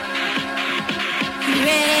You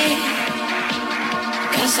ready?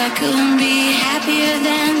 'Cause I couldn't be happier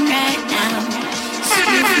than right now. So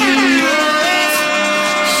if you know it,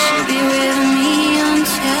 you should be with me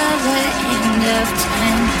until the end of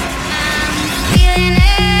time. I'm feeling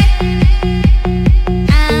it.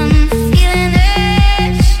 I'm feeling the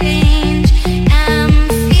change. I'm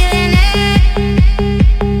feeling it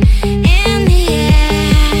in the air.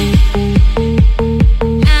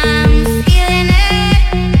 I'm feeling it.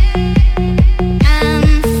 I'm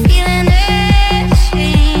feeling the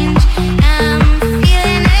change. I'm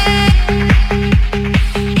feeling it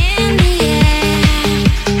in the air.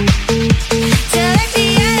 Select the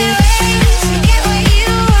other ways to get what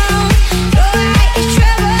you want. Throw out your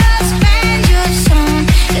troubles, find your song.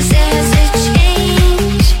 'Cause there's a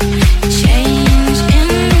change in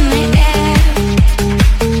the air.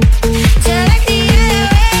 Select the other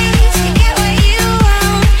ways to get what you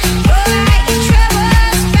want. Throw out your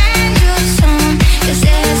troubles, find your song. 'Cause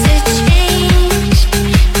there's a change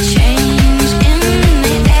in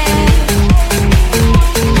the air.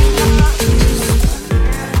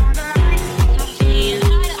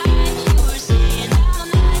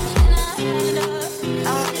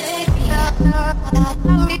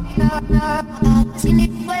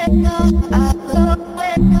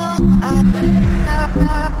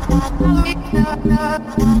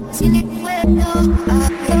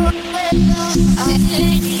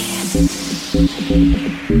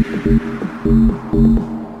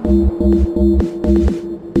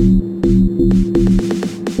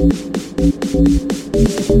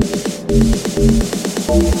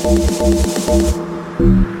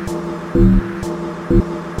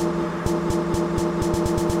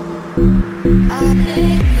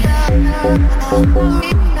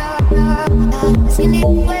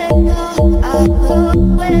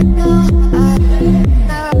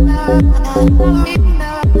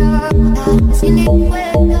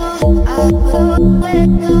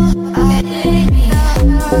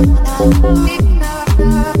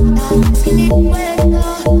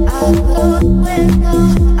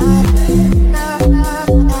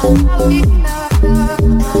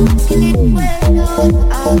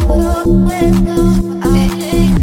 Fuego.